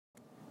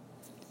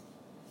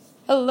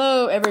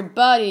Hello,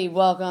 everybody.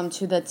 Welcome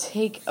to the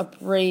Take a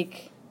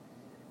Break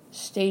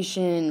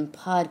Station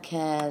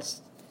podcast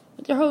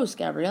with your host,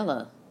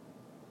 Gabriella.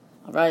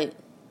 All right.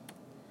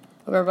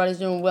 Hope everybody's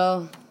doing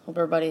well. Hope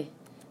everybody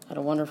had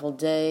a wonderful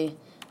day,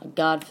 a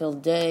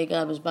God-filled day.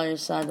 God was by your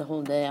side the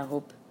whole day. I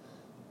hope you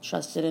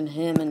trusted in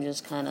Him and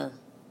just kind of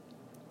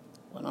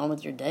went on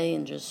with your day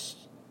and just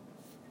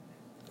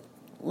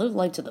live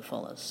life to the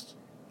fullest.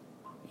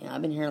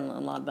 I've been hearing a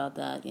lot about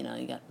that.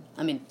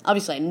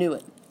 Obviously I knew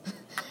it.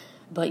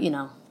 But,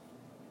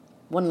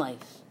 one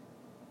life,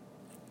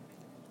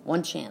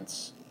 one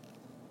chance,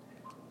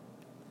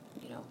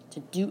 to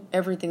do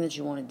everything that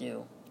you want to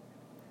do.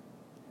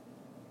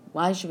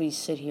 Why should we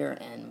sit here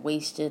and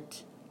waste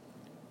it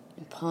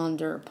and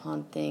ponder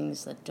upon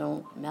things that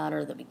don't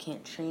matter, that we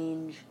can't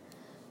change?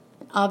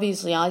 And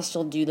obviously, I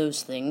still do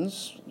those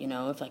things, you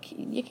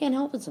can't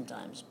help it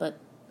sometimes. But,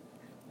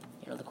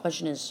 the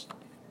question is,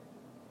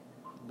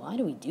 why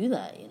do we do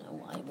that,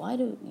 Why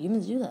do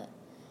humans do that?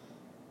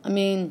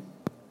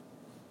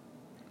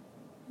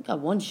 You got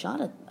one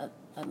shot at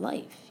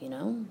life, It's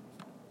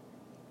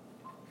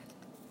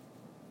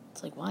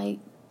like, why?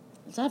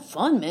 It's not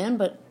fun, man,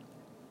 but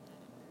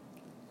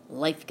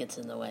life gets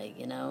in the way,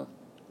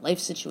 Life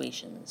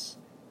situations,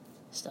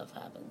 stuff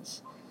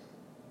happens.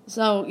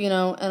 So,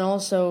 and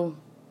also,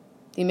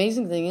 the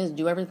amazing thing is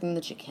do everything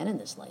that you can in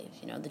this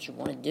life, that you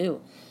want to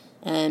do.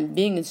 And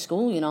being in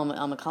school,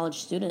 I'm a college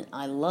student.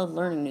 I love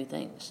learning new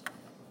things,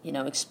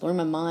 exploring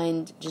my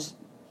mind, just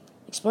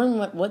exploring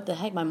what the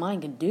heck my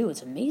mind can do.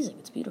 It's amazing.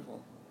 It's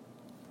beautiful.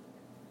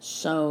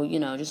 So,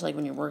 just like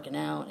when you're working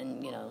out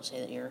and, say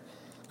that you're,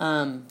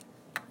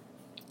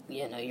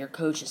 your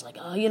coach is like,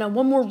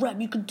 one more rep,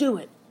 you could do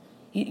it.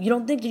 You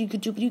don't think that you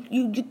could do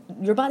it,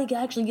 but your body can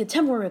actually get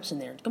 10 more reps in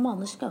there. Come on,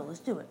 let's go. Let's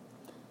do it.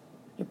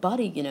 Your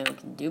body,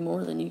 can do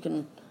more than you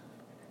can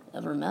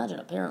ever imagine,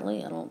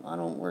 apparently. I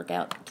don't work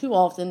out too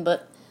often,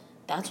 but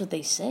that's what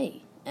they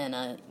say. And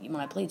when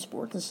I played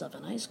sports and stuff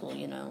in high school,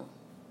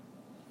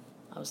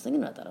 I was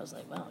thinking about that. I was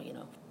like, wow,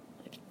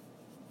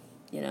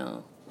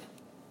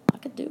 I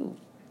could do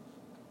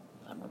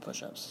 5 more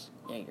push-ups.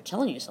 You're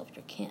telling yourself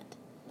you can't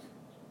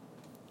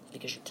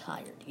because you're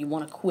tired. You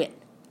want to quit.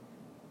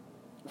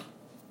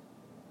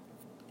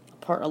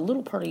 A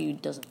little part of you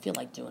doesn't feel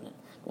like doing it.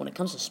 But when it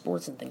comes to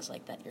sports and things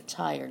like that, you're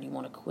tired. You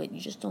want to quit. You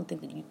just don't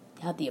think that you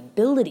have the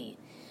ability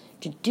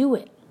to do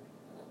it.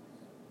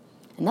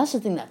 And that's the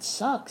thing that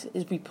sucks,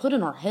 is we put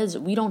in our heads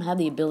that we don't have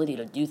the ability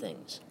to do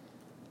things.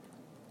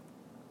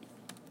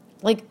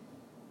 Like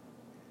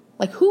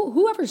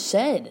whoever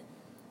said,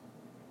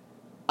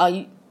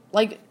 who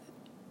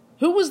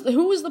was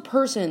the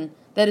person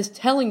that is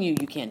telling you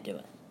can't do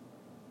it?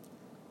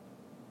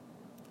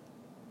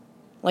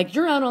 Like,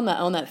 you're out on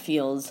that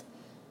field,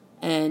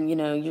 and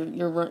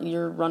you're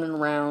running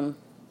around,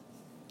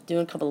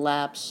 doing a couple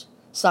laps,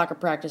 soccer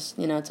practice,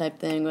 type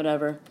thing,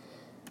 whatever.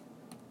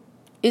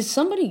 Is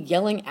somebody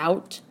yelling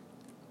out,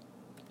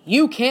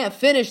 "You can't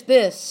finish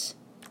this.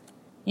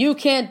 You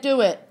can't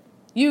do it.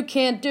 You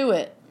can't do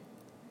it"?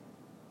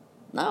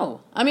 No.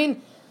 I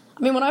mean,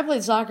 when I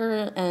played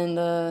soccer and,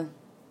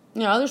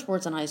 other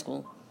sports in high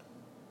school,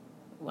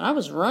 when I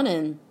was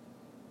running,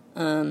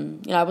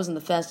 I wasn't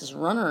the fastest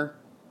runner,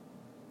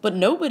 but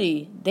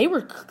they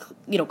were,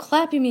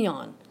 clapping me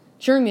on,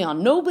 cheering me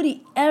on.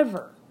 Nobody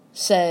ever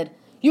said,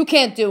 "You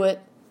can't do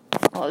it.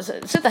 Oh,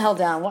 sit the hell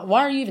down.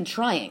 Why are you even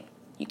trying?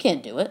 You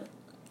can't do it."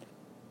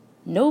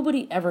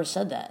 Nobody ever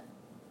said that.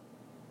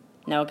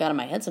 Now, it got in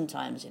my head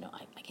sometimes,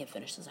 I can't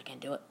finish this. I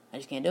can't do it. I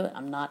just can't do it.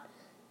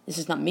 This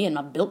is not me. I'm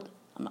not built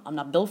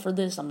for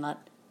this. I'm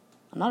not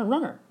a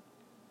runner.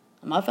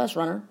 I'm not a fast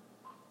runner.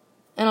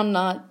 And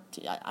I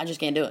just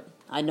can't do it.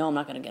 I know I'm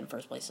not going to get in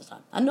first place this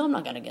time. I know I'm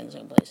not going to get in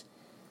second place.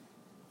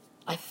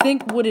 I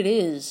think what it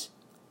is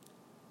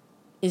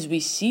we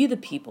see the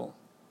people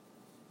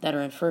that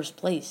are in first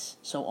place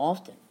so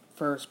often.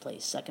 First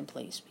place, second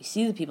place. We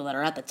see the people that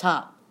are at the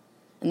top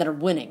and that are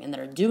winning and that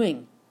are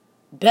doing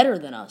better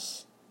than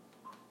us.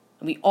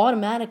 And we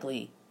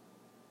automatically,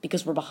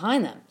 because we're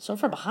behind them. So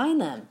if we're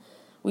behind them,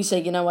 we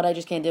say, you know what, I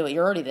just can't do it.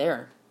 You're already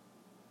there.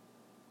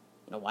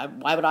 Why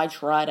would I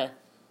try to,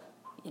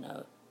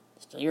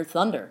 steal your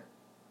thunder?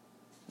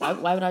 Why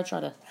would I try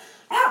to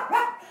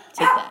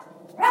take that?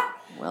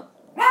 Well,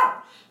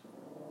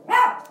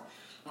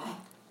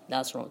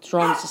 that's wrong. It's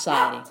wrong in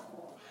society.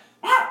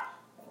 I'm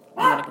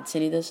going to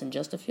continue this in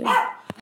just a few.